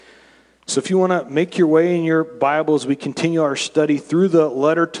So if you want to make your way in your Bible as we continue our study through the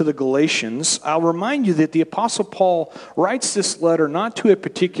letter to the Galatians, I'll remind you that the Apostle Paul writes this letter not to a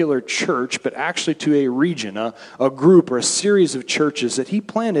particular church, but actually to a region, a group or a series of churches that he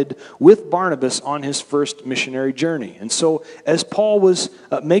planted with Barnabas on his first missionary journey. And so as Paul was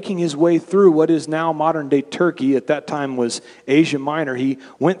making his way through what is now modern-day Turkey, at that time was Asia Minor, he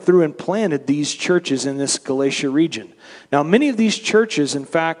went through and planted these churches in this Galatia region. Now, many of these churches, in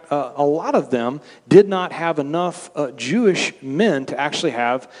fact, a lot of them did not have enough Jewish men to actually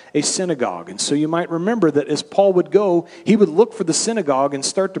have a synagogue. And so you might remember that as Paul would go, he would look for the synagogue and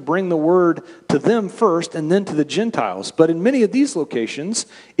start to bring the word to them first and then to the Gentiles. But in many of these locations,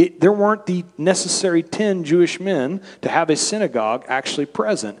 there weren't the necessary 10 Jewish men to have a synagogue actually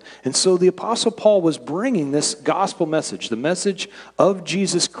present. And so the Apostle Paul was bringing this gospel message, the message of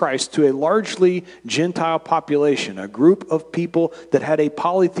Jesus Christ, to a largely Gentile population, a group of people that had a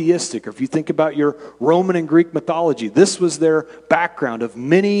polytheistic, or if you think about your Roman and Greek mythology, this was their background of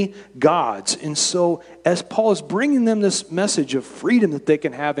many gods. And so as Paul is bringing them this message of freedom that they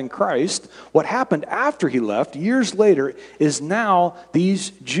can have in Christ, what happened after he left, years later, is now these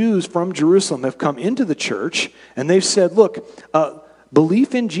Jews from Jerusalem have come into the church and they've said, look,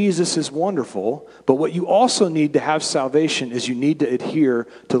 belief in Jesus is wonderful, but what you also need to have salvation is you need to adhere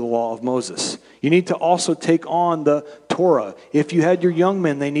to the law of Moses. You need to also take on the Torah. If you had your young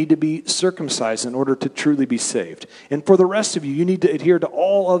men, they need to be circumcised in order to truly be saved. And for the rest of you, you need to adhere to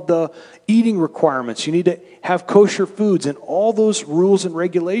all of the eating requirements. You need to have kosher foods and all those rules and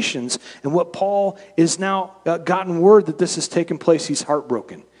regulations. And what Paul is now gotten word that this has taken place, he's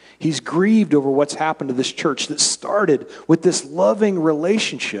heartbroken. He's grieved over what's happened to this church that started with this loving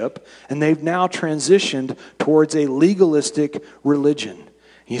relationship, and they've now transitioned towards a legalistic religion.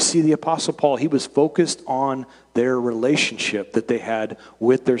 You see, the Apostle Paul, he was focused on their relationship that they had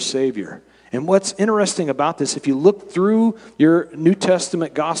with their Savior. And what's interesting about this, if you look through your New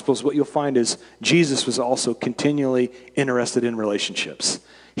Testament Gospels, what you'll find is Jesus was also continually interested in relationships.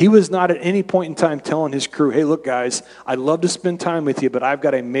 He was not at any point in time telling his crew, hey, look, guys, I'd love to spend time with you, but I've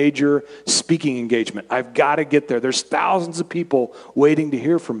got a major speaking engagement. I've got to get there. There's thousands of people waiting to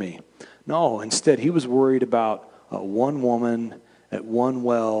hear from me. No, instead, he was worried about one woman at one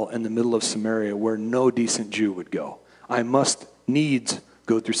well in the middle of Samaria where no decent Jew would go. I must needs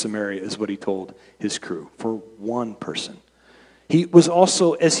go through Samaria, is what he told his crew, for one person. He was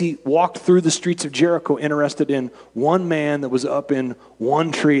also, as he walked through the streets of Jericho, interested in one man that was up in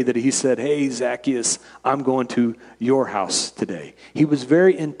one tree that he said, hey, Zacchaeus, I'm going to your house today. He was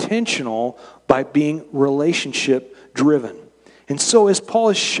very intentional by being relationship driven. And so as Paul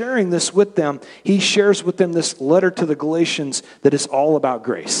is sharing this with them, he shares with them this letter to the Galatians that is all about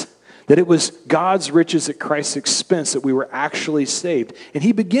grace. That it was God's riches at Christ's expense that we were actually saved. And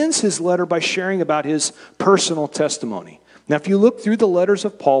he begins his letter by sharing about his personal testimony. Now, if you look through the letters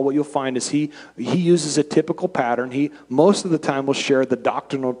of Paul, what you'll find is he uses a typical pattern. He, most of the time, will share the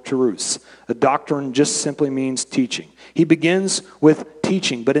doctrinal truths. A doctrine just simply means teaching. He begins with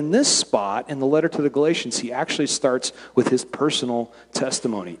teaching, but in this spot, in the letter to the Galatians, he actually starts with his personal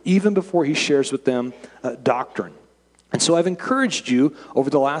testimony, even before he shares with them doctrine. And so I've encouraged you over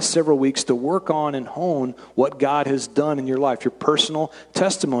the last several weeks to work on and hone what God has done in your life, your personal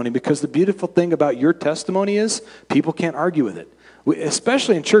testimony, because the beautiful thing about your testimony is people can't argue with it.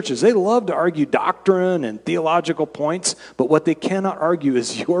 Especially in churches, they love to argue doctrine and theological points, but what they cannot argue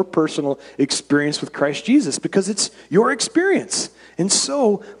is your personal experience with Christ Jesus, because it's your experience. And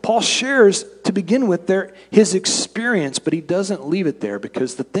so Paul shares, to begin with, his experience, but he doesn't leave it there,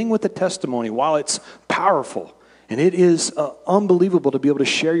 because the thing with the testimony, while it's powerful, and it is unbelievable to be able to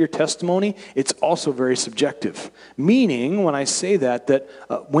share your testimony, it's also very subjective. Meaning, when I say that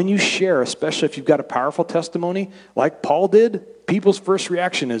when you share, especially if you've got a powerful testimony, like Paul did, people's first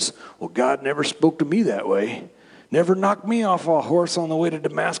reaction is, well, God never spoke to me that way. Never knocked me off a horse on the way to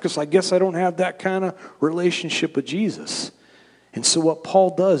Damascus. I guess I don't have that kind of relationship with Jesus. And so what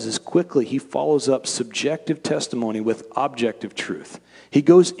Paul does is quickly he follows up subjective testimony with objective truth. He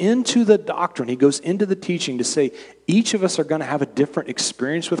goes into the doctrine, he goes into the teaching to say each of us are going to have a different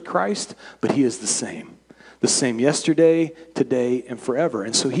experience with Christ, but he is the same. The same yesterday, today, and forever.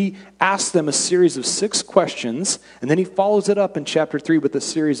 And so he asks them a series of 6 questions, and then he follows it up in chapter 3 with a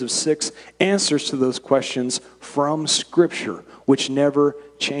series of 6 answers to those questions from Scripture, which never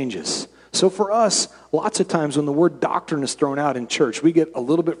changes. So for us, lots of times when the word doctrine is thrown out in church, we get a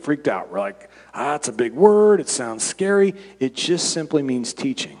little bit freaked out. We're like, it's a big word, it sounds scary. It just simply means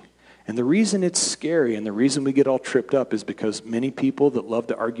teaching. And the reason it's scary and the reason we get all tripped up is because many people that love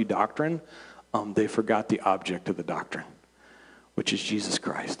to argue doctrine, they forgot the object of the doctrine, which is Jesus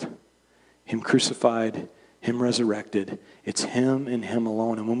Christ. him crucified, him resurrected. It's him and him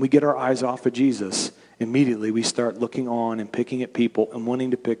alone. And when we get our eyes off of Jesus, immediately we start looking on and picking at people and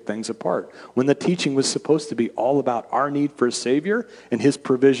wanting to pick things apart. When the teaching was supposed to be all about our need for a Savior and his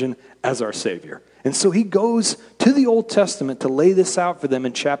provision as our Savior. And so he goes to the Old Testament to lay this out for them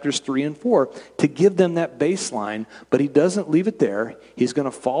in chapters 3 and 4 to give them that baseline, but he doesn't leave it there. He's going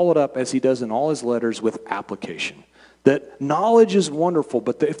to follow it up, as he does in all his letters, with application. That knowledge is wonderful,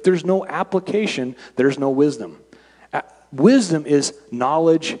 but if there's no application, there's no wisdom. Wisdom is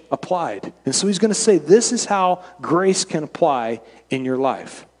knowledge applied. And so he's going to say, this is how grace can apply in your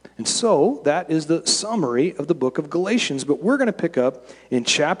life. And so that is the summary of the book of Galatians. But we're going to pick up in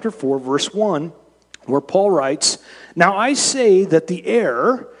chapter 4, verse 1, where Paul writes, "Now I say that the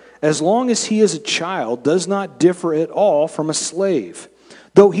heir, as long as he is a child, does not differ at all from a slave,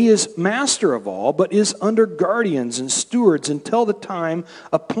 though he is master of all, but is under guardians and stewards until the time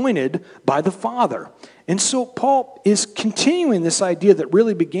appointed by the Father." And so Paul is continuing this idea that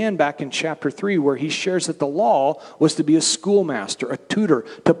really began back in chapter 3, where he shares that the law was to be a schoolmaster, a tutor,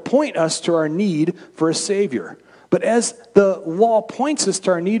 to point us to our need for a Savior. But as the law points us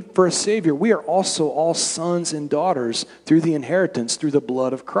to our need for a Savior, we are also all sons and daughters through the inheritance, through the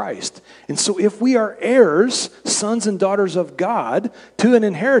blood of Christ. And so if we are heirs, sons and daughters of God, to an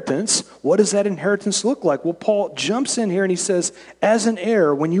inheritance, what does that inheritance look like? Well, Paul jumps in here and he says, as an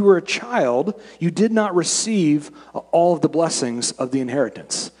heir, when you were a child, you did not receive all of the blessings of the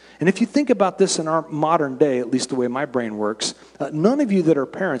inheritance. And if you think about this in our modern day, at least the way my brain works, none of you that are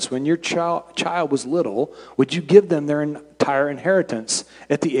parents, when your child was little, would you give them their entire inheritance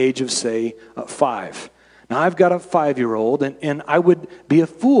at the age of, say, 5? Now, I've got a 5-year-old, and I would be a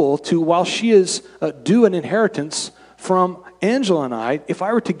fool to, while she is due an inheritance from Angela and I, if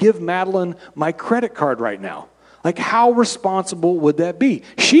I were to give Madeline my credit card right now. Like, how responsible would that be?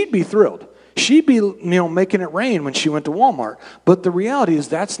 She'd be thrilled. She'd be, making it rain when she went to Walmart. But the reality is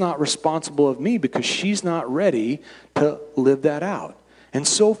that's not responsible of me, because she's not ready to live that out. And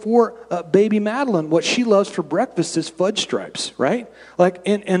so for baby Madeline, what she loves for breakfast is fudge stripes, right?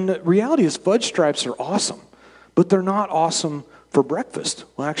 And the reality is fudge stripes are awesome, but they're not awesome for breakfast.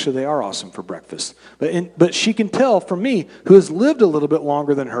 Well, actually, they are awesome for breakfast. But she can tell from me, who has lived a little bit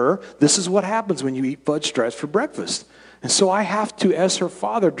longer than her, this is what happens when you eat fudge stripes for breakfast. And so I have to, as her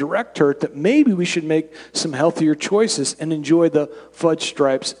father, direct her that maybe we should make some healthier choices and enjoy the fudge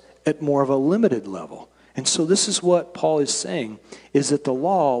stripes at more of a limited level. And so this is what Paul is saying, is that the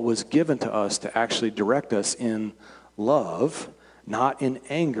law was given to us to actually direct us in love, not in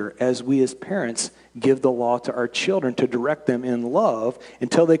anger, as we as parents give the law to our children to direct them in love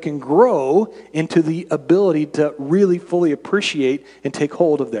until they can grow into the ability to really fully appreciate and take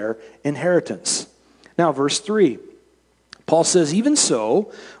hold of their inheritance. Now, verse 3. Paul says, even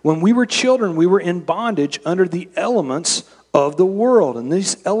so, when we were children, we were in bondage under the elements of the world. And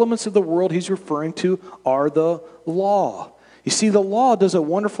these elements of the world he's referring to are the law. You see, the law does a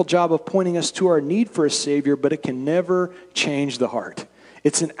wonderful job of pointing us to our need for a Savior, but it can never change the heart.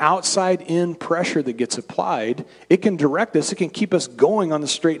 It's an outside-in pressure that gets applied. It can direct us. It can keep us going on the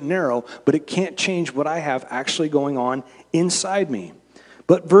straight and narrow, but it can't change what I have actually going on inside me.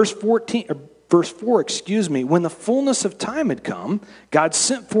 But verse 4, when the fullness of time had come, God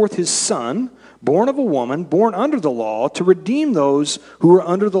sent forth his Son, born of a woman, born under the law, to redeem those who were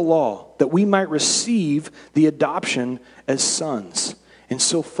under the law, that we might receive the adoption as sons. And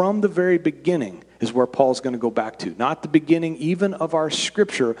so from the very beginning is where Paul's going to go back to. Not the beginning even of our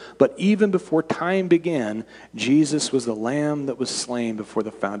scripture, but even before time began, Jesus was the Lamb that was slain before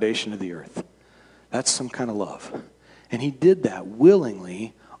the foundation of the earth. That's some kind of love. And he did that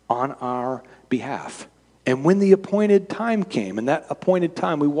willingly on our behalf. And when the appointed time came, and that appointed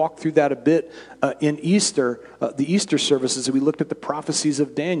time, we walked through that a bit in Easter, the Easter services, we looked at the prophecies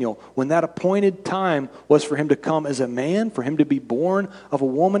of Daniel. When that appointed time was for him to come as a man, for him to be born of a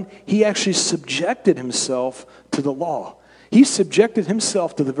woman, he actually subjected himself to the law. He subjected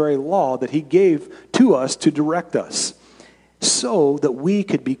himself to the very law that he gave to us to direct us, so that we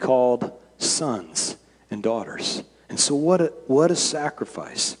could be called sons and daughters. And so what a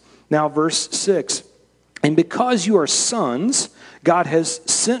sacrifice. Now, verse 6, and because you are sons, God has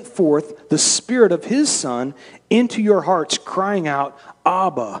sent forth the Spirit of his Son into your hearts, crying out,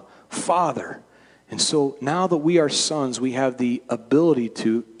 Abba, Father. And so now that we are sons, we have the ability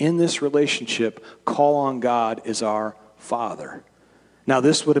to, in this relationship, call on God as our Father. Now,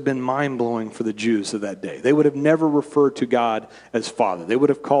 this would have been mind-blowing for the Jews of that day. They would have never referred to God as Father. They would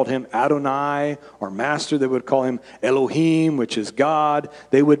have called him Adonai or Master. They would call him Elohim, which is God.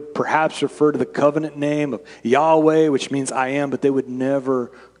 They would perhaps refer to the covenant name of Yahweh, which means I am, but they would never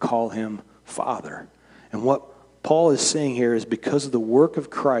call him Father. And what Paul is saying here is because of the work of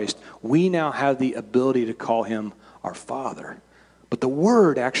Christ, we now have the ability to call him our Father. But the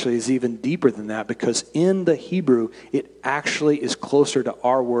word actually is even deeper than that, because in the Hebrew, it actually is closer to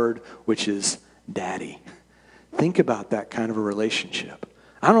our word, which is daddy. Think about that kind of a relationship.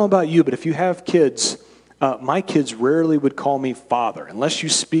 I don't know about you, but if you have kids, my kids rarely would call me father, unless you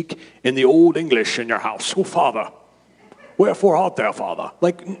speak in the old English in your house. Oh, father. Wherefore art thou, father?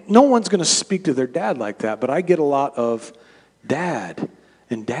 Like, no one's going to speak to their dad like that, but I get a lot of dad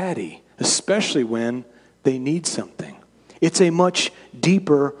and daddy, especially when they need something. It's a much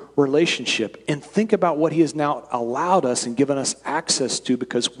deeper relationship. And think about what he has now allowed us and given us access to,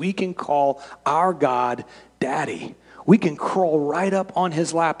 because we can call our God Daddy. We can crawl right up on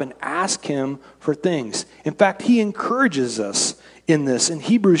his lap and ask him for things. In fact, he encourages us in this. In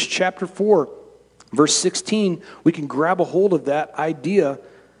Hebrews chapter 4, verse 16, we can grab a hold of that idea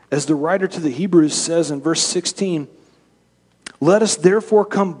as the writer to the Hebrews says in verse 16, "Let us therefore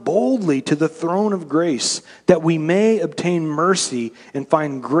come boldly to the throne of grace, that we may obtain mercy and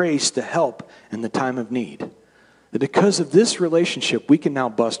find grace to help in the time of need." That because of this relationship, we can now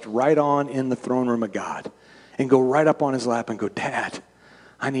bust right on in the throne room of God and go right up on his lap and go, "Dad,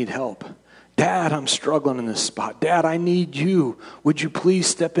 I need help. Dad, I'm struggling in this spot. Dad, I need you. Would you please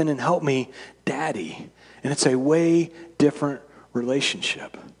step in and help me, Daddy?" And it's a way different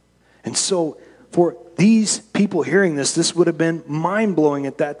relationship. And so for these people hearing this, this would have been mind-blowing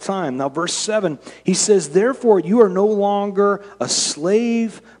at that time. Now, verse 7, he says, "Therefore you are no longer a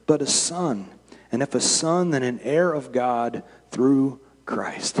slave, but a son. And if a son, then an heir of God through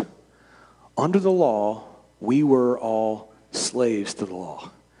Christ." Under the law, we were all slaves to the law.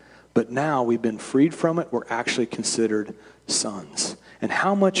 But now we've been freed from it. We're actually considered sons. And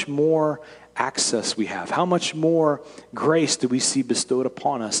how much more access we have, how much more grace do we see bestowed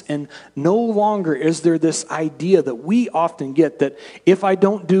upon us. And no longer is there this idea that we often get that if I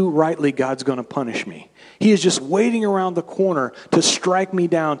don't do rightly, God's going to punish me. He is just waiting around the corner to strike me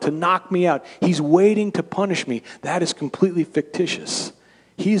down, to knock me out. He's waiting to punish me. That is completely fictitious.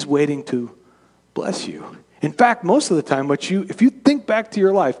 He's waiting to bless you. In fact, most of the time, if you think back to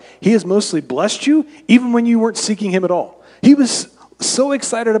your life, he has mostly blessed you even when you weren't seeking him at all. He was so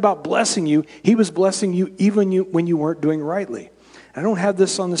excited about blessing you, he was blessing you even when you weren't doing rightly. I don't have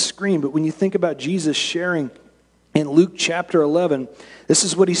this on the screen, but when you think about Jesus sharing in Luke chapter 11, this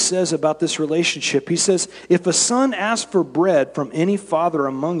is what he says about this relationship. He says, "If a son asks for bread from any father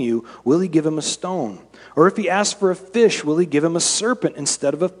among you, will he give him a stone? Or if he asks for a fish, will he give him a serpent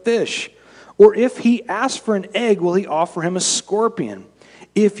instead of a fish? Or if he asks for an egg, will he offer him a scorpion?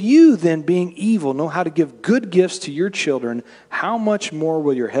 If you then, being evil, know how to give good gifts to your children, how much more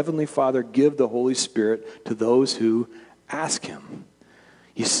will your heavenly Father give the Holy Spirit to those who ask him?"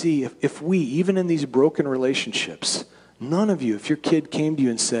 You see, if we, even in these broken relationships, none of you, if your kid came to you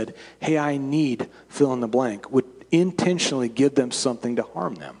and said, "Hey, I need fill in the blank," would intentionally give them something to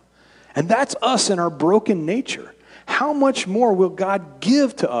harm them. And that's us in our broken nature. How much more will God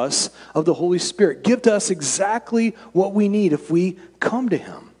give to us of the Holy Spirit? Give to us exactly what we need if we come to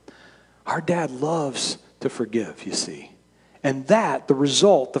him. Our dad loves to forgive, you see. And that, the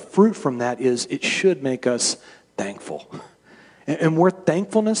result, the fruit from that is it should make us thankful. And where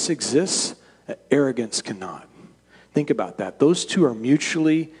thankfulness exists, arrogance cannot. Think about that. Those two are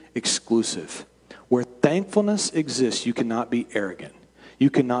mutually exclusive. Where thankfulness exists, you cannot be arrogant. You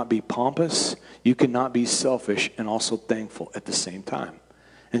cannot be pompous. You cannot be selfish and also thankful at the same time.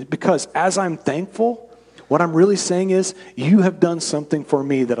 And because as I'm thankful, what I'm really saying is, you have done something for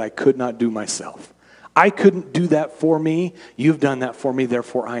me that I could not do myself. I couldn't do that for me. You've done that for me.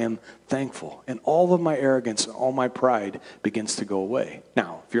 Therefore, I am thankful. And all of my arrogance and all my pride begins to go away.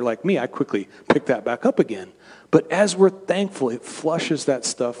 Now, if you're like me, I quickly pick that back up again. But as we're thankful, it flushes that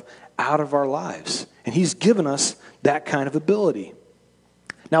stuff out of our lives. And he's given us that kind of ability.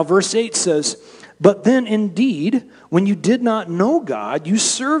 Now, verse 8 says, "But then indeed, when you did not know God, you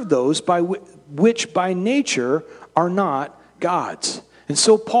served those which by nature are not God's." And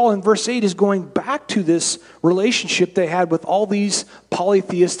so Paul in verse 8 is going back to this relationship they had with all these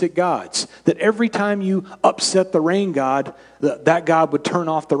polytheistic gods. That every time you upset the rain god, that god would turn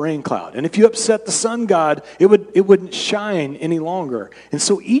off the rain cloud. And if you upset the sun god, it wouldn't shine any longer. And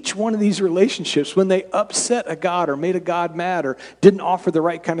so each one of these relationships, when they upset a god or made a god mad or didn't offer the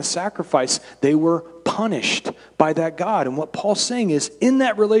right kind of sacrifice, they were punished by that god. And what Paul's saying is, in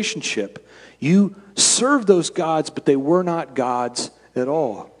that relationship, you serve those gods, but they were not gods at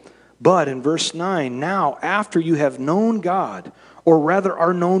all. But in verse 9, "Now after you have known God, or rather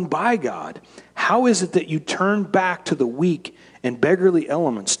are known by God, how is it that you turn back to the weak and beggarly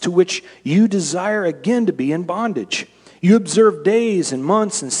elements, to which you desire again to be in bondage. You observe days and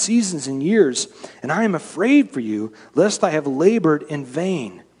months and seasons and years, and I am afraid for you, lest I have labored in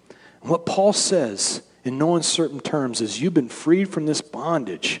vain. And what Paul says in no uncertain terms is you've been freed from this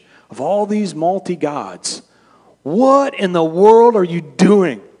bondage of all these multi-gods. What in the world are you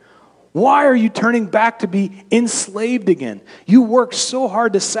doing? Why are you turning back to be enslaved again? You worked so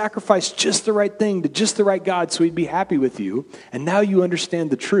hard to sacrifice just the right thing to just the right God so he'd be happy with you, and now you understand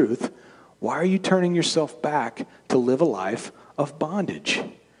the truth. Why are you turning yourself back to live a life of bondage?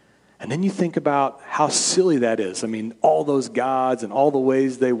 And then you think about how silly that is. I mean, all those gods and all the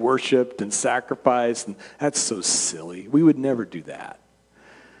ways they worshiped and sacrificed, and that's so silly. We would never do that.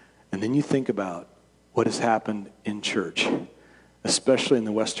 And then you think about what has happened in church, especially in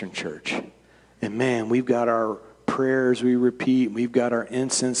the Western church. And man, we've got our prayers we repeat, we've got our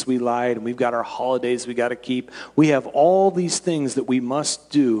incense we light, and we've got our holidays we got to keep. We have all these things that we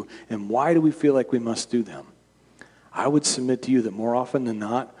must do, and why do we feel like we must do them? I would submit to you that more often than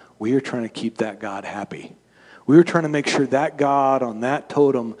not, we are trying to keep that God happy. We are trying to make sure that God on that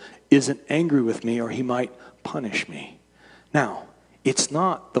totem isn't angry with me or he might punish me. Now, it's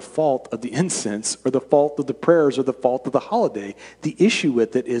not the fault of the incense or the fault of the prayers or the fault of the holiday. The issue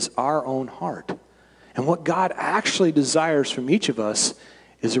with it is our own heart. And what God actually desires from each of us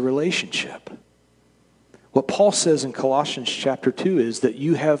is a relationship. What Paul says in Colossians chapter 2 is that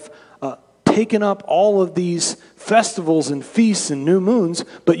you have taken up all of these festivals and feasts and new moons,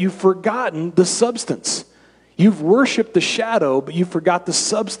 but you've forgotten the substance. You've worshiped the shadow, but you forgot the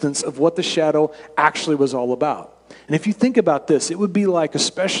substance of what the shadow actually was all about. And if you think about this, it would be like,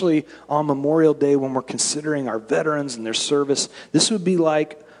 especially on Memorial Day when we're considering our veterans and their service, this would be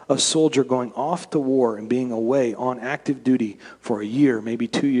like a soldier going off to war and being away on active duty for a year, maybe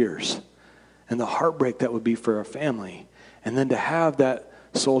 2 years. And the heartbreak that would be for a family. And then to have that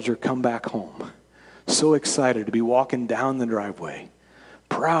soldier come back home, so excited to be walking down the driveway,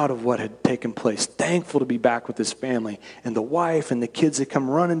 proud of what had taken place, thankful to be back with his family, and the wife and the kids that come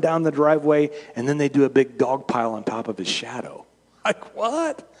running down the driveway, and then they do a big dog pile on top of his shadow. Like,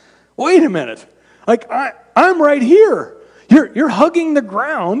 what? Wait a minute. Like, I'm right here. You're hugging the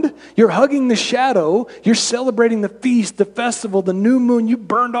ground. You're hugging the shadow. You're celebrating the feast, the festival, the new moon. You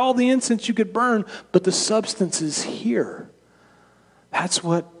burned all the incense you could burn, but the substance is here. That's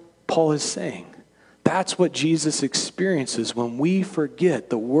what Paul is saying. That's what Jesus experiences when we forget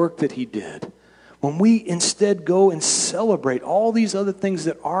the work that he did. When we instead go and celebrate all these other things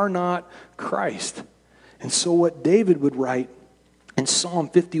that are not Christ. And so what David would write in Psalm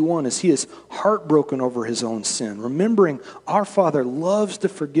 51 is he is heartbroken over his own sin, remembering our Father loves to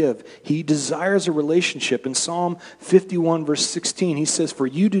forgive. He desires a relationship. In Psalm 51 verse 16, he says, "For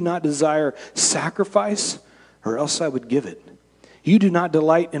you do not desire sacrifice, or else I would give it. You do not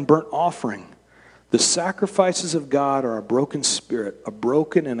delight in burnt offering. The sacrifices of God are a broken spirit, a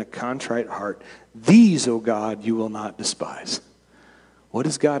broken and a contrite heart. These, O God, you will not despise." What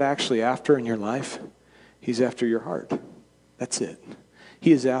is God actually after in your life? He's after your heart. That's it.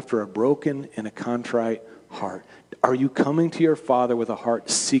 He is after a broken and a contrite heart. Are you coming to your Father with a heart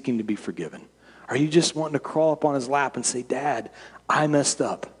seeking to be forgiven? Are you just wanting to crawl up on his lap and say, "Dad, I messed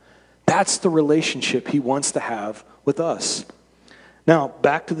up"? That's the relationship he wants to have with us. Now,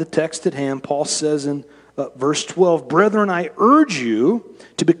 back to the text at hand, Paul says in verse 12, "Brethren, I urge you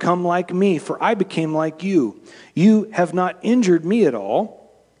to become like me, for I became like you. You have not injured me at all.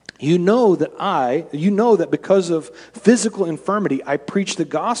 You know that because of physical infirmity, I preached the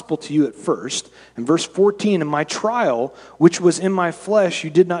gospel to you at first." In verse 14, "In my trial, which was in my flesh, you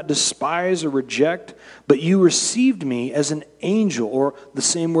did not despise or reject, but you received me as an angel," or the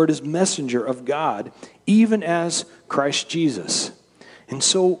same word as messenger of God, "even as Christ Jesus." And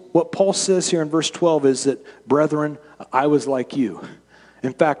so what Paul says here in verse 12 is that, brethren, I was like you.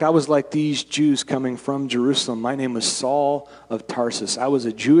 In fact, I was like these Jews coming from Jerusalem. My name was Saul of Tarsus. I was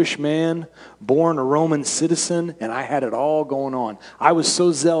a Jewish man, born a Roman citizen, and I had it all going on. I was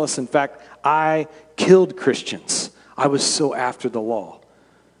so zealous. In fact, I killed Christians. I was so after the law.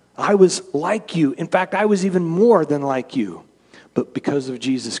 I was like you. In fact, I was even more than like you. But because of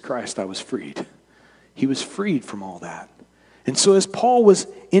Jesus Christ, I was freed. He was freed from all that. And so as Paul was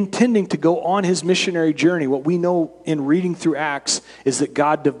intending to go on his missionary journey, what we know in reading through Acts is that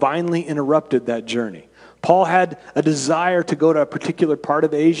God divinely interrupted that journey. Paul had a desire to go to a particular part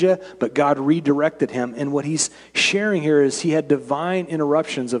of Asia, but God redirected him. And what he's sharing here is he had divine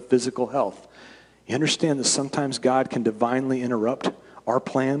interruptions of physical health. You understand that sometimes God can divinely interrupt our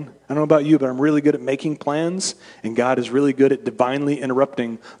plan? I don't know about you, but I'm really good at making plans, and God is really good at divinely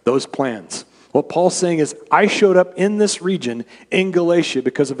interrupting those plans. What Paul's saying is, I showed up in this region, in Galatia,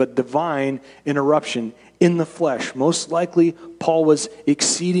 because of a divine interruption in the flesh. Most likely, Paul was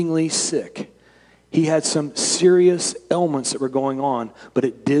exceedingly sick. He had some serious ailments that were going on, but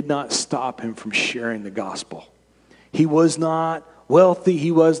it did not stop him from sharing the gospel. He was not wealthy,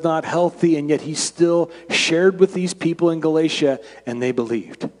 he was not healthy, and yet he still shared with these people in Galatia, and they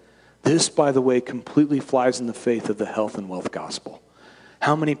believed. This, by the way, completely flies in the faith of the health and wealth gospel.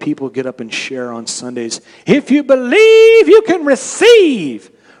 How many people get up and share on Sundays, if you believe, you can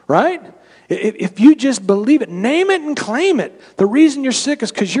receive, right? If you just believe it, name it and claim it. The reason you're sick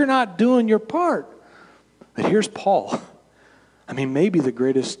is because you're not doing your part. But here's Paul. I mean, maybe the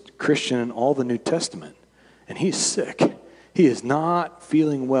greatest Christian in all the New Testament. And he's sick. He is not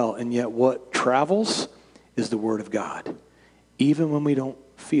feeling well. And yet what travels is the Word of God. Even when we don't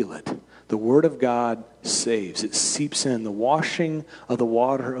feel it. The Word of God saves. It seeps in. The washing of the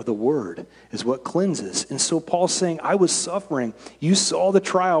water of the Word is what cleanses. And so Paul's saying, I was suffering. You saw the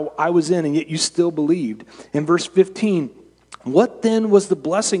trial I was in, and yet you still believed. In verse 15, what then was the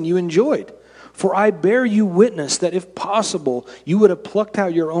blessing you enjoyed? For I bear you witness that if possible, you would have plucked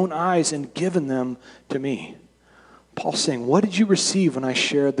out your own eyes and given them to me. Paul's saying, what did you receive when I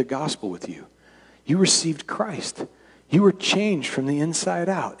shared the gospel with you? You received Christ. You were changed from the inside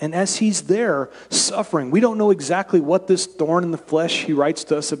out. And as he's there suffering, we don't know exactly what this thorn in the flesh he writes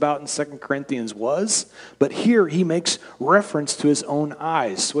to us about in 2 Corinthians was, but here he makes reference to his own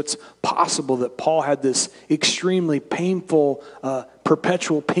eyes. So it's possible that Paul had this extremely painful,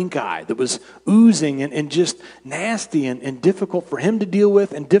 perpetual pink eye that was oozing and just nasty and difficult for him to deal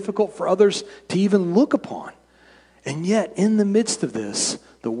with and difficult for others to even look upon. And yet, in the midst of this,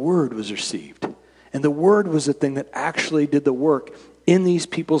 the word was received. And the word was the thing that actually did the work in these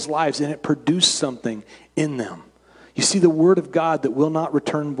people's lives, and it produced something in them. You see, the word of God that will not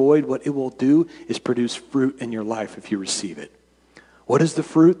return void, what it will do is produce fruit in your life if you receive it. What is the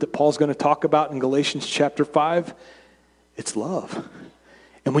fruit that Paul's going to talk about in Galatians chapter 5? It's love.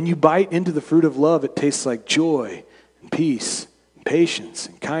 And when you bite into the fruit of love, it tastes like joy and peace and patience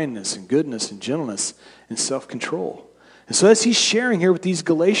and kindness and goodness and gentleness and self-control. And so as he's sharing here with these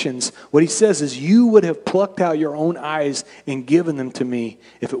Galatians, what he says is, you would have plucked out your own eyes and given them to me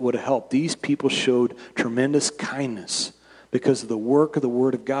if it would have helped. These people showed tremendous kindness because of the work of the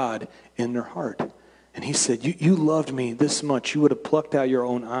word of God in their heart. And he said, you loved me this much. You would have plucked out your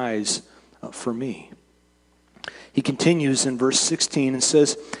own eyes for me. He continues in verse 16 and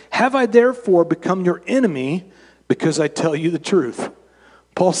says, have I therefore become your enemy because I tell you the truth?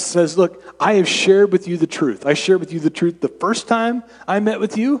 Paul says, look, I have shared with you the truth. I shared with you the truth the first time I met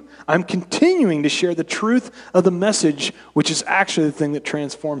with you. I'm continuing to share the truth of the message, which is actually the thing that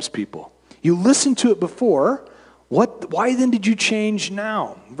transforms people. You listened to it before. Why then did you change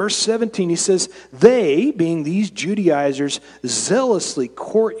now? Verse 17, he says, they, being these Judaizers, zealously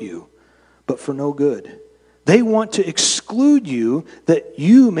court you, but for no good. They want to exclude you that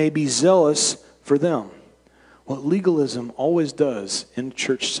you may be zealous for them. What legalism always does in a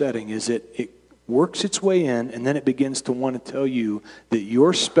church setting is it works its way in, and then it begins to want to tell you that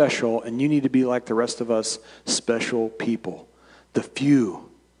you're special and you need to be like the rest of us, special people. The few,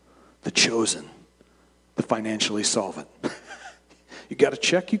 the chosen, the financially solvent. You got a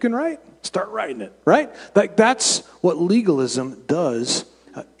check you can write? Start writing it, right? Like that's what legalism does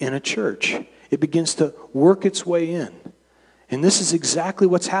in a church. It begins to work its way in. And this is exactly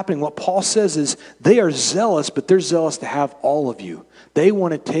what's happening. What Paul says is they are zealous, but they're zealous to have all of you. They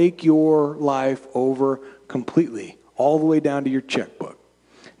want to take your life over completely, all the way down to your checkbook.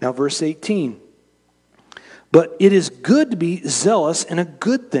 Now, verse 18. But it is good to be zealous and a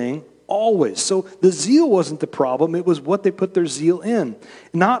good thing always. So the zeal wasn't the problem. It was what they put their zeal in.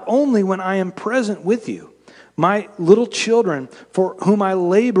 Not only when I am present with you. My little children, for whom I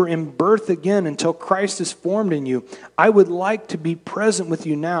labor in birth again until Christ is formed in you, I would like to be present with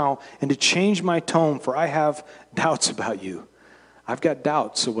you now and to change my tone, for I have doubts about you. I've got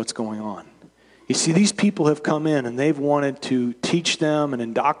doubts of what's going on. You see, these people have come in and they've wanted to teach them and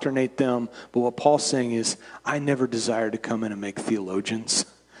indoctrinate them, but what Paul's saying is, I never desired to come in and make theologians.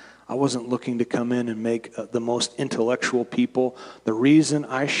 I wasn't looking to come in and make the most intellectual people. The reason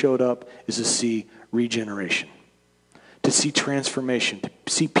I showed up is to see regeneration, to see transformation, to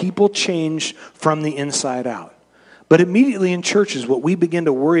see people change from the inside out. But immediately in churches, what we begin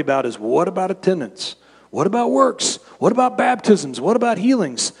to worry about is, what about attendance? What about works? What about baptisms? What about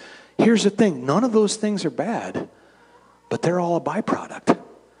healings? Here's the thing, none of those things are bad, but they're all a byproduct.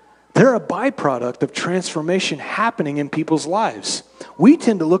 They're a byproduct of transformation happening in people's lives. We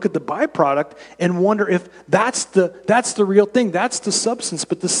tend to look at the byproduct and wonder if that's the real thing, that's the substance.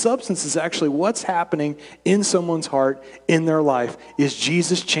 But the substance is actually what's happening in someone's heart, in their life. Is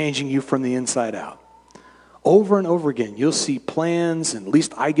Jesus changing you from the inside out? Over and over again, you'll see plans, and at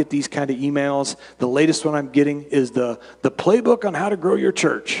least I get these kind of emails. The latest one I'm getting is the playbook on how to grow your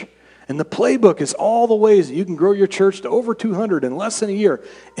church. And the playbook is all the ways that you can grow your church to over 200 in less than a year.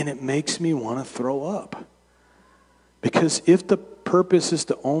 And it makes me want to throw up. Because if the purpose is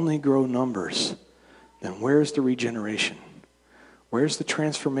to only grow numbers, then where's the regeneration? Where's the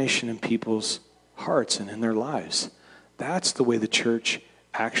transformation in people's hearts and in their lives? That's the way the church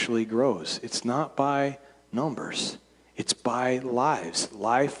actually grows. It's not by numbers. It's by lives,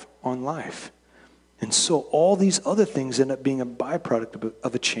 life on life. And so all these other things end up being a byproduct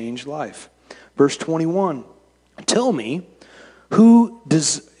of a changed life. Verse 21, tell me,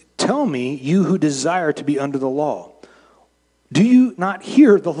 you who desire to be under the law. Do you not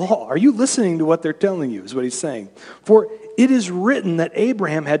hear the law? Are you listening to what they're telling you, is what he's saying. For it is written that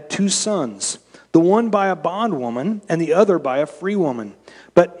Abraham had 2 sons, the one by a bondwoman and the other by a free woman.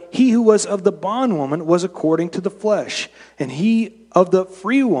 But he who was of the bondwoman was according to the flesh, and he of the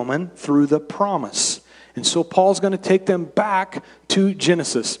free woman through the promise. And so Paul's going to take them back to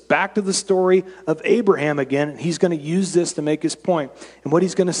Genesis, back to the story of Abraham again, and he's going to use this to make his point. And what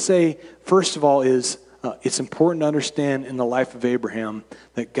he's going to say, first of all, is it's important to understand in the life of Abraham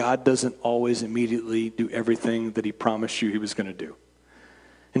that God doesn't always immediately do everything that he promised you he was going to do.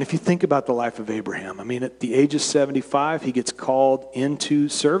 And if you think about the life of Abraham, I mean, at the age of 75, he gets called into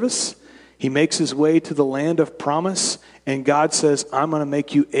service. He makes his way to the land of promise, and God says, I'm going to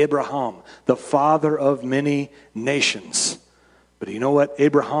make you Abraham, the father of many nations. But you know what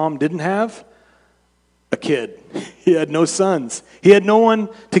Abraham didn't have? A kid. He had no sons. He had no one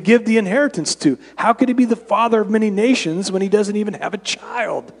to give the inheritance to. How could he be the father of many nations when he doesn't even have a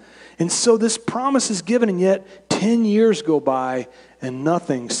child? And so this promise is given, and yet 10 years go by, and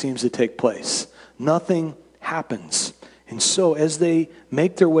nothing seems to take place. Nothing happens. And so as they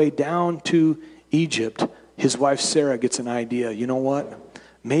make their way down to Egypt, his wife Sarah gets an idea. You know what?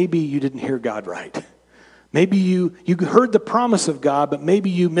 Maybe you didn't hear God right. Maybe you heard the promise of God, but maybe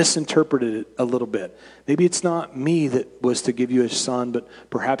you misinterpreted it a little bit. Maybe it's not me that was to give you a son, but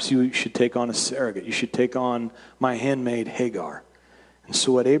perhaps you should take on a surrogate. You should take on my handmaid Hagar. And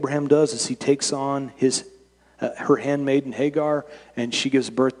so what Abraham does is he takes on her handmaiden Hagar, and she gives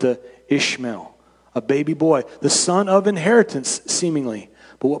birth to Ishmael, a baby boy, the son of inheritance, seemingly.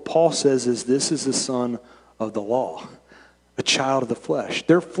 But what Paul says is this is the son of the law, a child of the flesh.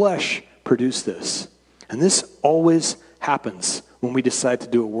 Their flesh produced this. And this always happens when we decide to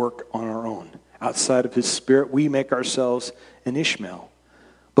do a work on our own. Outside of his spirit, we make ourselves an Ishmael.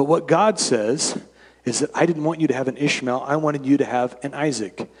 But what God says is that I didn't want you to have an Ishmael, I wanted you to have an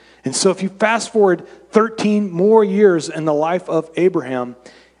Isaac. And so if you fast forward 13 more years in the life of Abraham,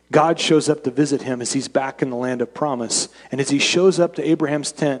 God shows up to visit him as he's back in the land of promise. And as he shows up to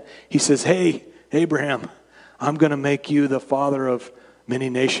Abraham's tent, he says, hey, Abraham, I'm going to make you the father of many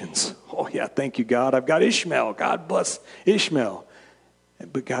nations. Oh yeah, thank you, God. I've got Ishmael. God bless Ishmael.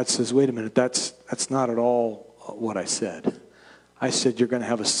 But God says, wait a minute, that's not at all what I said. I said you're going to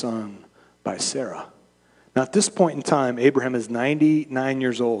have a son by Sarah. Now at this point in time, Abraham is 99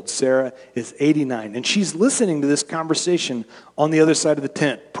 years old. Sarah is 89. And she's listening to this conversation on the other side of the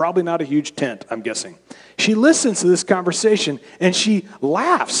tent. Probably not a huge tent, I'm guessing. She listens to this conversation and she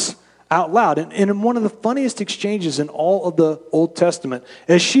laughs out loud. And in one of the funniest exchanges in all of the Old Testament,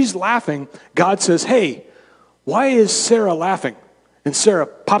 as she's laughing, God says, hey, why is Sarah laughing? And Sarah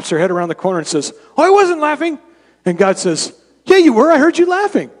pops her head around the corner and says, oh, I wasn't laughing. And God says, yeah, you were. I heard you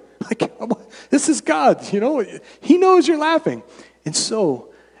laughing. Like, this is God, you know. He knows you're laughing. And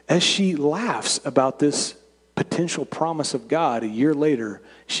so, as she laughs about this potential promise of God, a year later,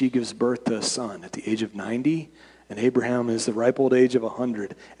 she gives birth to a son at the age of 90. And Abraham is the ripe old age of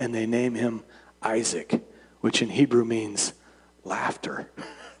 100. And they name him Isaac, which in Hebrew means laughter.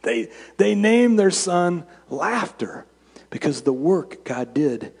 They name their son Laughter because of the work God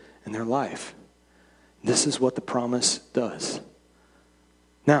did in their life. This is what the promise does.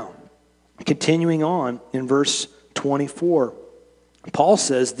 Now, continuing on in verse 24, Paul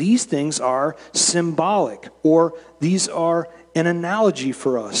says these things are symbolic, or these are an analogy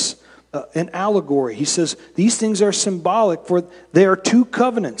for us, an allegory. He says these things are symbolic, for they are 2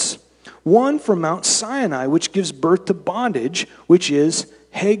 covenants. One from Mount Sinai, which gives birth to bondage, which is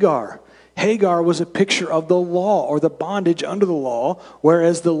Hagar. Hagar was a picture of the law, or the bondage under the law,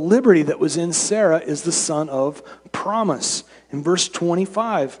 whereas the liberty that was in Sarah is the son of promise. In verse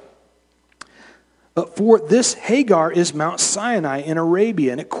 25, For this Hagar is Mount Sinai in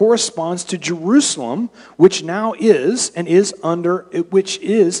Arabia, and it corresponds to Jerusalem, which now is and is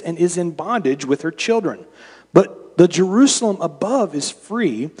in bondage with her children. But the Jerusalem above is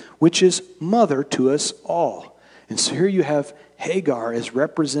free, which is mother to us all. And so here you have Hagar is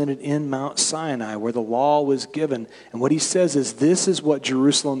represented in Mount Sinai, where the law was given. And what he says is, this is what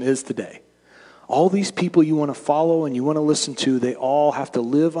Jerusalem is today. All these people you want to follow and you want to listen to, they all have to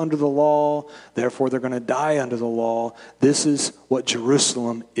live under the law. Therefore, they're going to die under the law. This is what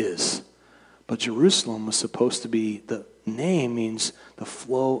Jerusalem is. But Jerusalem was supposed to be, the name means the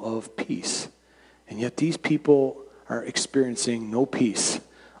flow of peace. And yet these people are experiencing no peace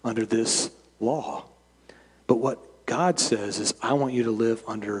under this law. But what God says is, I want you to live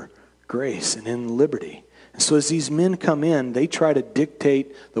under grace and in liberty. And so as these men come in, they try to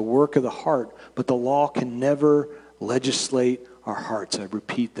dictate the work of the heart, but the law can never legislate our hearts. I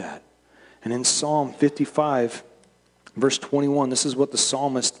repeat that. And in Psalm 55, verse 21, this is what the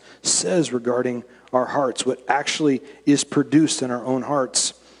psalmist says regarding our hearts, what actually is produced in our own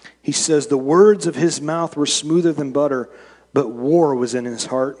hearts. He says, the words of his mouth were smoother than butter, but war was in his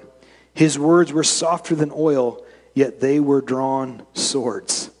heart. His words were softer than oil, yet they were drawn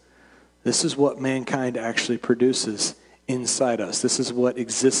swords. This is what mankind actually produces inside us. This is what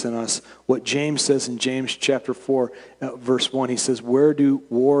exists in us. What James says in James chapter 4, verse 1, he says, where do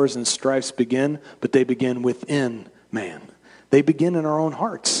wars and strifes begin? But they begin within man. They begin in our own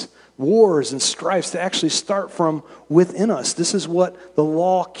hearts. Wars and strifes, they actually start from within us. This is what the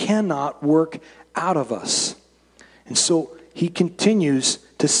law cannot work out of us. And so he continues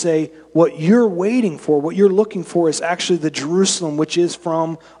to say, what you're waiting for, what you're looking for is actually the Jerusalem which is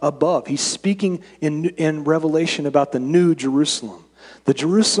from above. He's speaking in Revelation about the new Jerusalem. The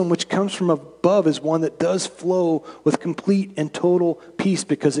Jerusalem which comes from above is one that does flow with complete and total peace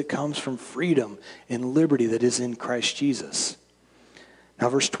because it comes from freedom and liberty that is in Christ Jesus. Now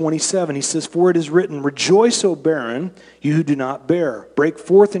verse 27, he says, for it is written, rejoice, O barren, you who do not bear. Break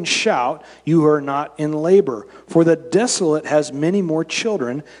forth and shout, you who are not in labor. For the desolate has many more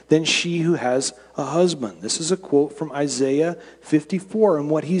children than she who has a husband. This is a quote from Isaiah 54. And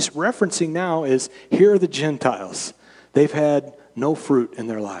what he's referencing now is, here are the Gentiles. They've had no fruit in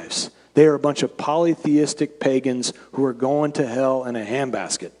their lives. They are a bunch of polytheistic pagans who are going to hell in a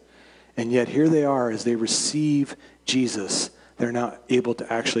handbasket. And yet here they are as they receive Jesus. They're not able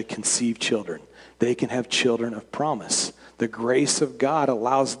to actually conceive children. They can have children of promise. The grace of God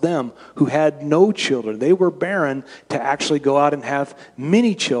allows them who had no children, they were barren, to actually go out and have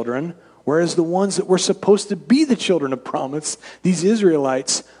many children, whereas the ones that were supposed to be the children of promise, these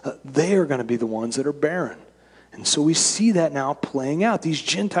Israelites, they are going to be the ones that are barren. And so we see that now playing out. These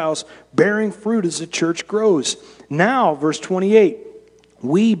Gentiles bearing fruit as the church grows. Now, verse 28,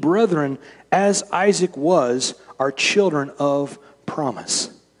 we brethren, as Isaac was, are children of promise.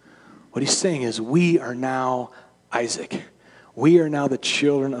 What he's saying is, we are now Isaac. We are now the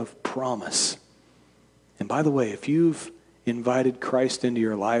children of promise. And by the way, if you've invited Christ into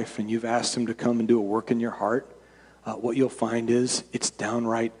your life and you've asked him to come and do a work in your heart, what you'll find is it's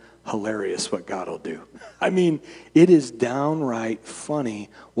downright hilarious what God will do. I mean, it is downright funny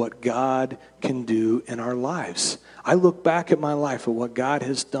what God can do in our lives. I look back at my life at what God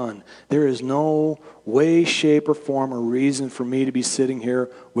has done. There is no way, shape, or form or reason for me to be sitting here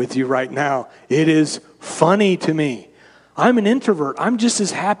with you right now. It is funny to me. I'm an introvert. I'm just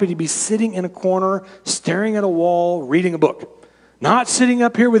as happy to be sitting in a corner, staring at a wall, reading a book. Not sitting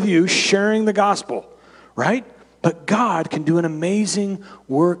up here with you, sharing the gospel, right? But God can do an amazing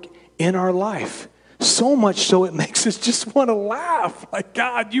work in our life. So much so it makes us just want to laugh. Like,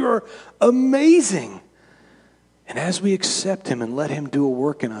 God, you are amazing. And as we accept him and let him do a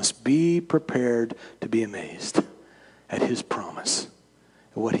work in us, be prepared to be amazed at his promise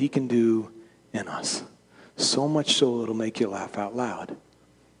and what he can do in us. So much so it'll make you laugh out loud.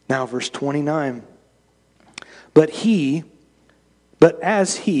 Now, verse 29. But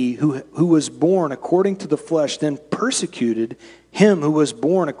as he who was born according to the flesh then persecuted him who was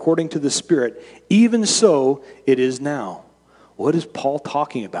born according to the Spirit, even so it is now. What is Paul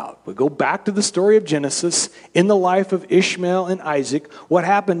talking about? We go back to the story of Genesis. In the life of Ishmael and Isaac, what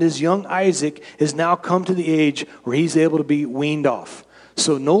happened is young Isaac has now come to the age where he's able to be weaned off.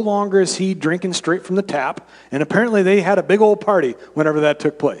 So no longer is he drinking straight from the tap, and apparently they had a big old party whenever that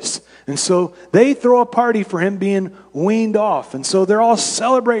took place. And so they throw a party for him being weaned off, and so they're all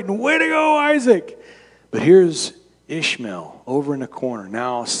celebrating, way to go, Isaac! But here's Ishmael over in the corner,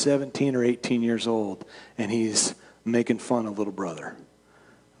 now 17 or 18 years old, and he's making fun of little brother,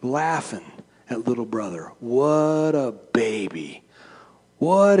 laughing at little brother. What a baby.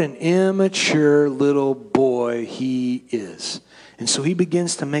 What an immature little boy he is. And so he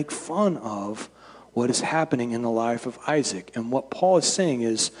begins to make fun of what is happening in the life of Isaac. And what Paul is saying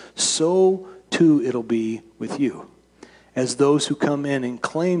is, so too it'll be with you. As those who come in and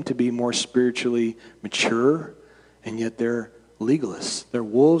claim to be more spiritually mature, and yet they're legalists. They're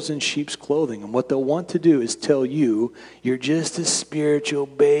wolves in sheep's clothing. And what they'll want to do is tell you, you're just a spiritual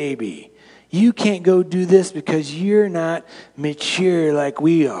baby. You can't go do this because you're not mature like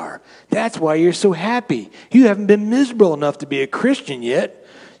we are. That's why you're so happy. You haven't been miserable enough to be a Christian yet.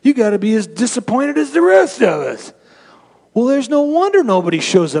 You got to be as disappointed as the rest of us. Well, there's no wonder nobody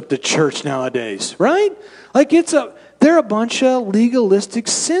shows up to church nowadays, right? Like they're a bunch of legalistic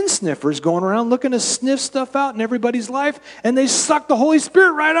sin sniffers going around looking to sniff stuff out in everybody's life, and they suck the Holy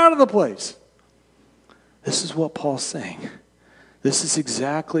Spirit right out of the place. This is what Paul's saying. This is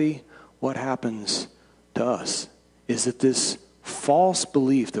exactly what happens to us, is that this false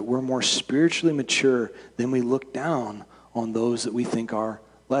belief that we're more spiritually mature, then we look down on those that we think are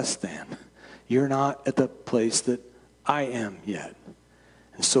less than. You're not at the place that I am yet.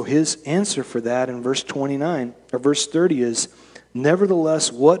 And so his answer for that in verse 29 or verse 30 is,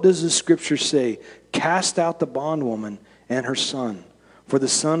 nevertheless, what does the scripture say? Cast out the bondwoman and her son, for the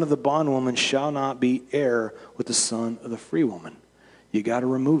son of the bondwoman shall not be heir with the son of the free woman. You got to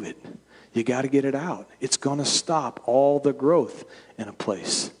remove it. You got to get it out. It's going to stop all the growth in a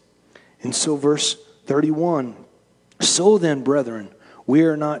place. And so verse 31, so then, brethren, we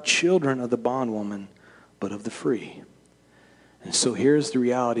are not children of the bondwoman, but of the free. And so here's the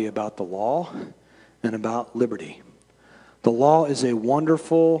reality about the law and about liberty. The law is a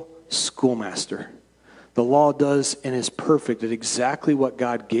wonderful schoolmaster. The law does and is perfect at exactly what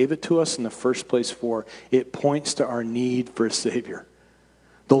God gave it to us in the first place for. It points to our need for a Savior.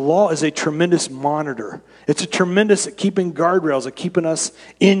 The law is a tremendous monitor. It's a tremendous at keeping guardrails, at keeping us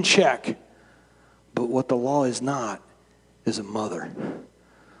in check. But what the law is not is a mother.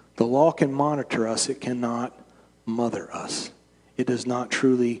 The law can monitor us. It cannot mother us. It does not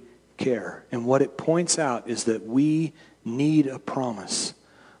truly care. And what it points out is that we need a promise,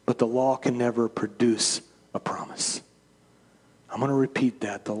 but the law can never produce a promise. I'm going to repeat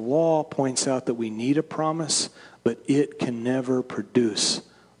that. The law points out that we need a promise, but it can never produce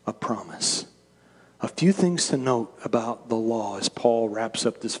a promise. A few things to note about the law as Paul wraps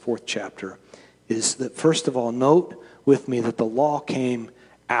up this 4th chapter is that, first of all, note with me that the law came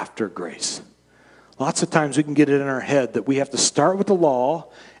after grace. Lots of times we can get it in our head that we have to start with the law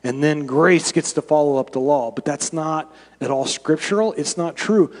and then grace gets to follow up the law. But that's not at all scriptural. It's not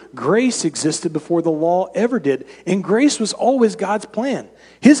true. Grace existed before the law ever did. And grace was always God's plan.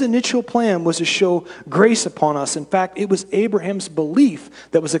 His initial plan was to show grace upon us. In fact, it was Abraham's belief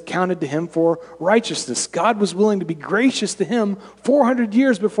that was accounted to him for righteousness. God was willing to be gracious to him 400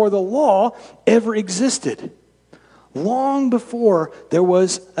 years before the law ever existed. Long before there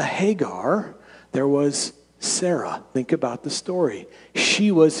was a Hagar, there was Sarah. Think about the story. She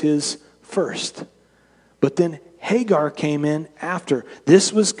was his first. But then Hagar came in after.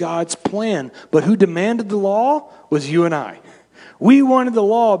 This was God's plan. But who demanded the law was you and I. We wanted the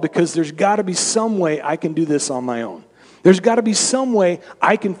law because there's got to be some way I can do this on my own. There's got to be some way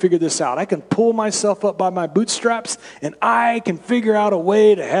I can figure this out. I can pull myself up by my bootstraps and I can figure out a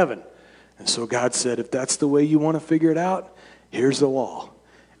way to heaven. And so God said, if that's the way you want to figure it out, here's the law.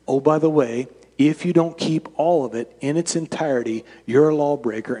 Oh, by the way, if you don't keep all of it in its entirety, you're a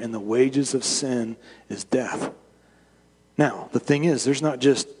lawbreaker, and the wages of sin is death. Now, the thing is, there's not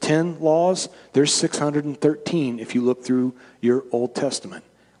just 10 laws, there's 613 if you look through your Old Testament.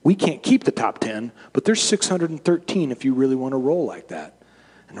 We can't keep the top 10, but there's 613 if you really want to roll like that.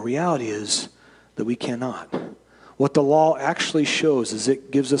 And the reality is that we cannot. What the law actually shows is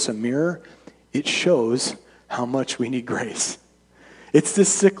it gives us a mirror. It shows how much we need grace. It's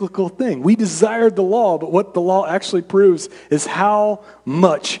this cyclical thing. We desired the law, but what the law actually proves is how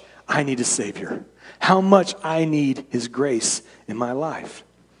much I need a Savior, how much I need His grace in my life.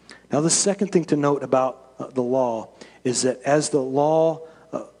 Now, the second thing to note about the law is that as the law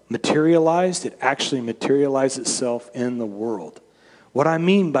materialized, it actually materialized itself in the world. What I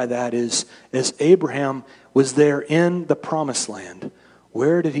mean by that is, as Abraham was there in the promised land,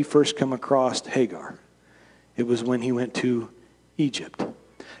 where did he first come across Hagar? It was when he went to Egypt.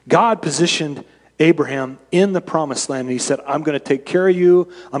 God positioned Abraham in the promised land, and he said, I'm going to take care of you.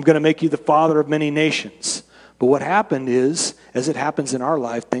 I'm going to make you the father of many nations. But what happened is, as it happens in our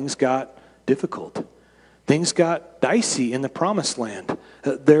life, things got difficult. Things got dicey in the promised land.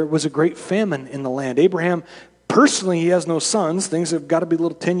 There was a great famine in the land. Abraham personally, he has no sons. Things have got to be a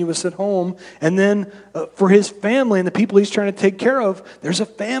little tenuous at home. And then for his family and the people he's trying to take care of, there's a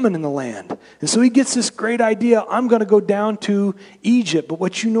famine in the land. And so he gets this great idea, I'm going to go down to Egypt. But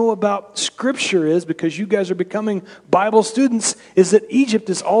what you know about Scripture is, because you guys are becoming Bible students, is that Egypt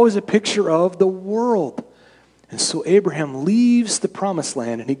is always a picture of the world. And so Abraham leaves the promised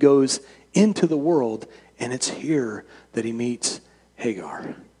land and he goes into the world, and it's here that he meets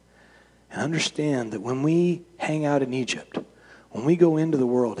Hagar. And understand that when we hang out in Egypt, when we go into the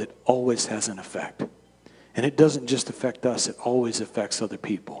world, it always has an effect. And it doesn't just affect us, it always affects other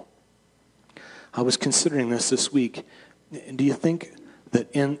people. I was considering this week. Do you think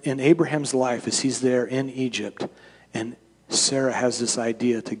that in Abraham's life, as he's there in Egypt, and Sarah has this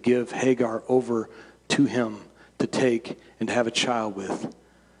idea to give Hagar over to him to take and to have a child with,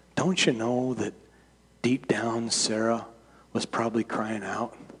 don't you know that deep down Sarah was probably crying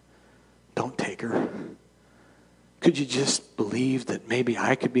out, don't take her? Could you just believe that maybe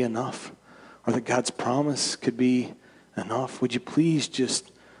I could be enough? Or that God's promise could be enough? Would you please just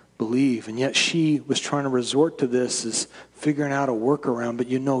believe? And yet she was trying to resort to this as figuring out a workaround. But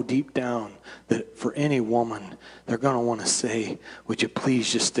you know deep down that for any woman, they're going to want to say, would you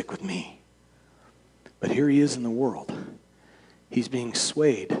please just stick with me? But here he is in the world. He's being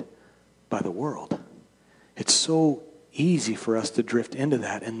swayed by the world. It's so easy for us to drift into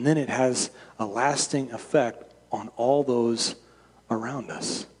that, and then it has a lasting effect on all those around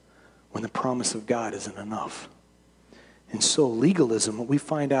us when the promise of God isn't enough. And so legalism, what we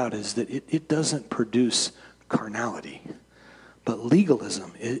find out is that it doesn't produce carnality, but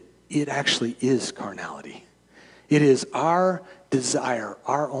legalism, it actually is carnality. It is our desire,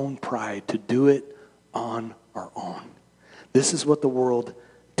 our own pride to do it on our own. This is what the world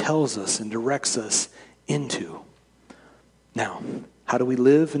tells us and directs us into. Now, how do we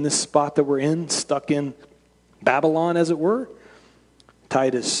live in this spot that we're in, stuck in Babylon, as it were?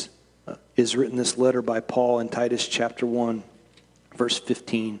 Titus is written this letter by Paul in Titus chapter 1, verse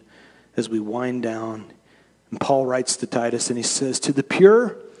 15, as we wind down. And Paul writes to Titus, and he says, to the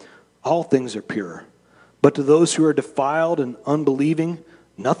pure, all things are pure. But to those who are defiled and unbelieving,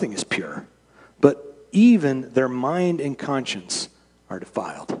 nothing is pure. But even their mind and conscience are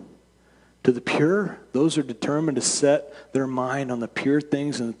defiled. To the pure, those who are determined to set their mind on the pure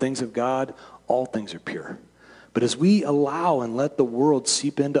things and the things of God, all things are pure. But as we allow and let the world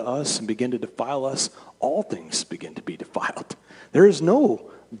seep into us and begin to defile us, all things begin to be defiled. There is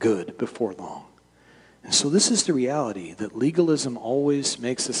no good before long. And so this is the reality, that legalism always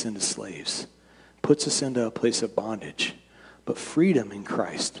makes us into slaves, puts us into a place of bondage. But freedom in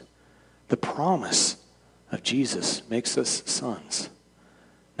Christ, the promise of Jesus, makes us sons.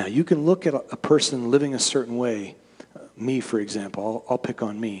 Now, you can look at a person living a certain way. Me, for example, I'll pick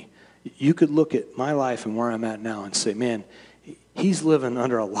on me. You could look at my life and where I'm at now and say, man, he's living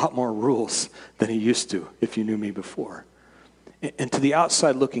under a lot more rules than he used to if you knew me before. And to the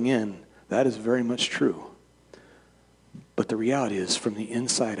outside looking in, that is very much true. But the reality is, from the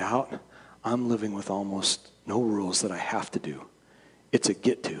inside out, I'm living with almost no rules that I have to do. It's a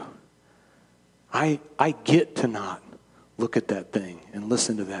get to. I get to not look at that thing and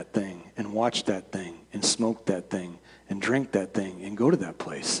listen to that thing and watch that thing and smoke that thing and drink that thing and go to that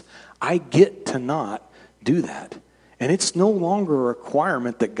place. I get to not do that. And it's no longer a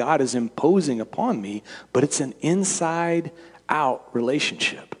requirement that God is imposing upon me, but it's an inside-out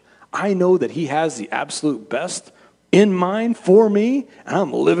relationship. I know that he has the absolute best in mind for me, and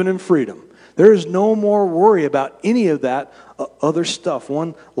I'm living in freedom. There is no more worry about any of that other stuff.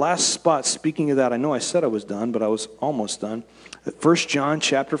 One last spot, speaking of that, I know I said I was done, but I was almost done. 1 John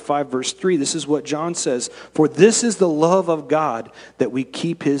chapter 5, verse 3, this is what John says. For this is the love of God, that we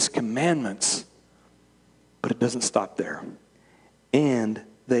keep his commandments. But it doesn't stop there. And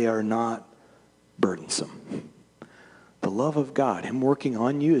they are not burdensome. The love of God, him working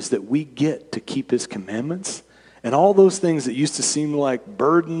on you, is that we get to keep his commandments. And all those things that used to seem like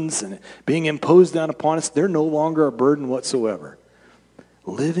burdens and being imposed down upon us, they're no longer a burden whatsoever.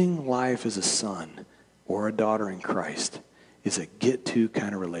 Living life as a son or a daughter in Christ is a get-to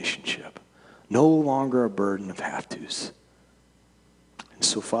kind of relationship. No longer a burden of have-tos. And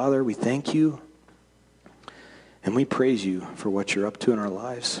so, Father, we thank you and we praise you for what you're up to in our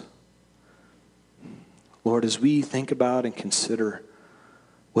lives. Lord, as we think about and consider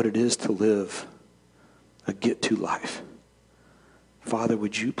what it is to live a get-to life, Father,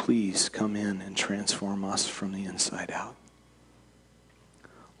 would you please come in and transform us from the inside out?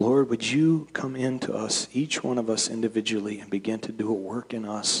 Lord, would you come into us, each one of us individually, and begin to do a work in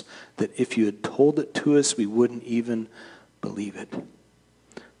us that if you had told it to us, we wouldn't even believe it.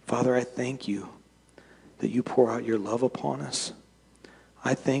 Father, I thank you that you pour out your love upon us.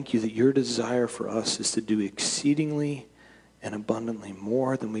 I thank you that your desire for us is to do exceedingly and abundantly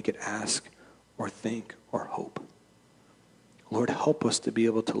more than we could ask or think or hope. Lord, help us to be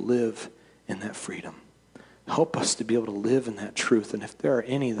able to live in that freedom. Help us to be able to live in that truth. And if there are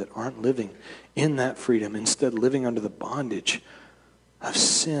any that aren't living in that freedom, instead living under the bondage of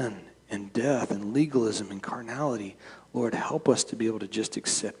sin and death and legalism and carnality, Lord, help us to be able to just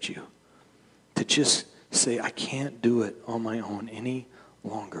accept you. To just say, I can't do it on my own any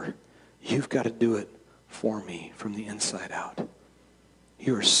longer. You've got to do it for me from the inside out.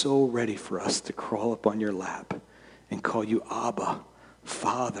 You are so ready for us to crawl up on your lap and call you Abba,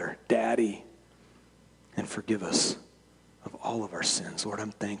 Father, Daddy, and forgive us of all of our sins. Lord,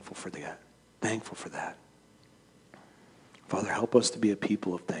 I'm thankful for that. Thankful for that. Father, help us to be a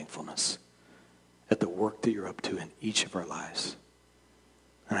people of thankfulness at the work that you're up to in each of our lives.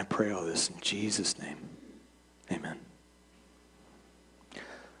 And I pray all this in Jesus' name. Amen.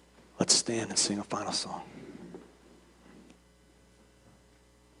 Let's stand and sing a final song.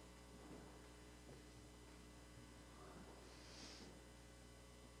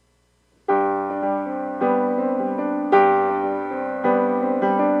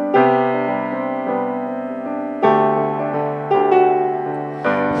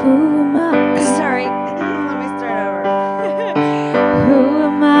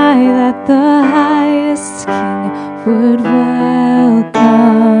 The highest king would welcome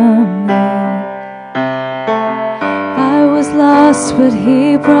me. I was lost, but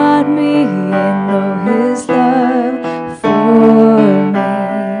he brought me in. Oh, his love for me.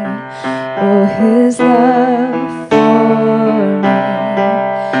 Oh, his love for me.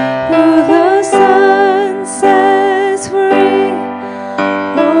 Who the Son sets free,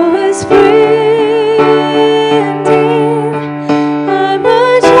 oh, is free.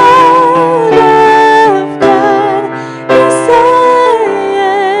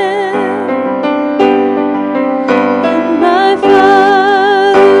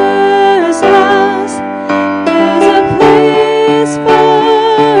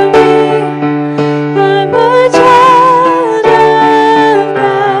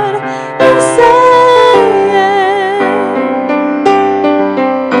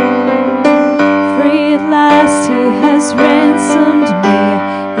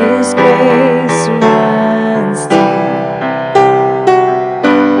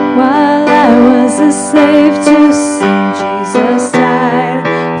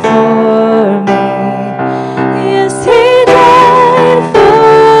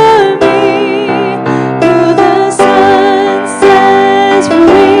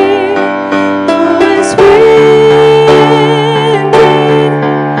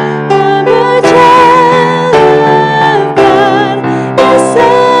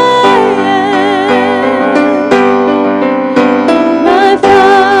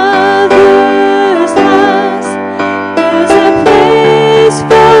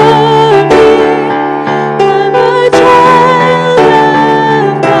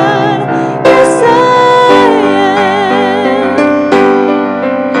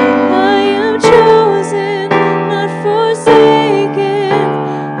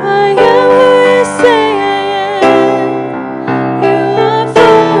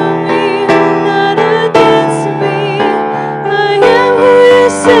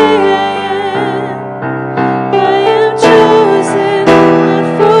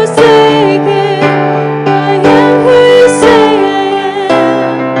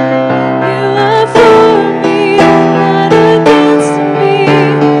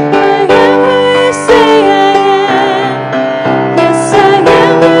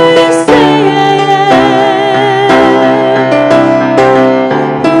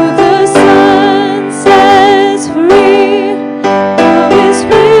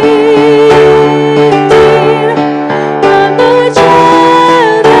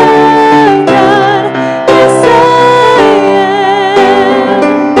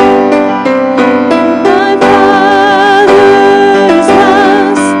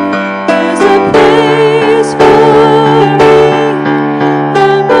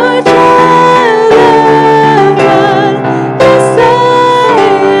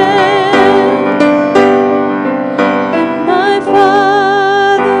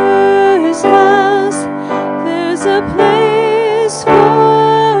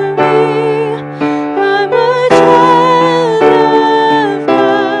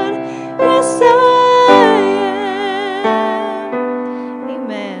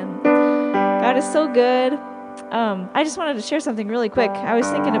 I just wanted to share something really quick. I was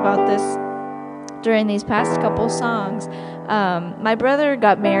thinking about this during these past couple songs. My brother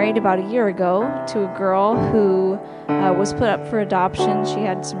got married about a year ago to a girl who was put up for adoption. She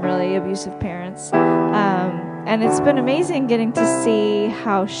had some really abusive parents. And it's been amazing getting to see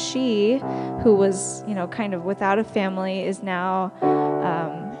how she, who was, kind of without a family, is now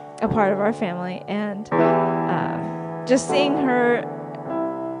a part of our family. And just seeing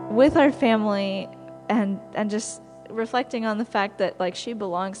her with our family and just reflecting on the fact that, like, she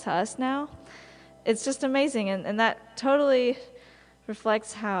belongs to us now, it's just amazing. And that totally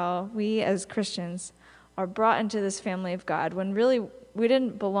reflects how we as Christians are brought into this family of God when really we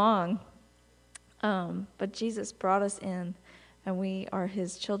didn't belong. But Jesus brought us in, and we are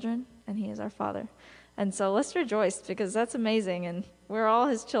his children, and he is our Father. And so let's rejoice, because that's amazing, and we're all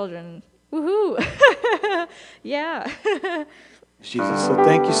his children. Woohoo! Yeah. Jesus. So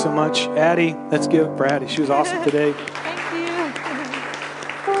thank you so much, Addie. Let's give it for Addie. She was awesome today. Thank you.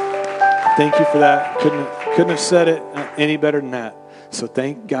 Thank you for that. Couldn't have said it any better than that. So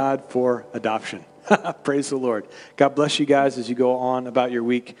thank God for adoption. Praise the Lord. God bless you guys as you go on about your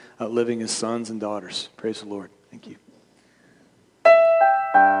week living as sons and daughters. Praise the Lord. Thank you.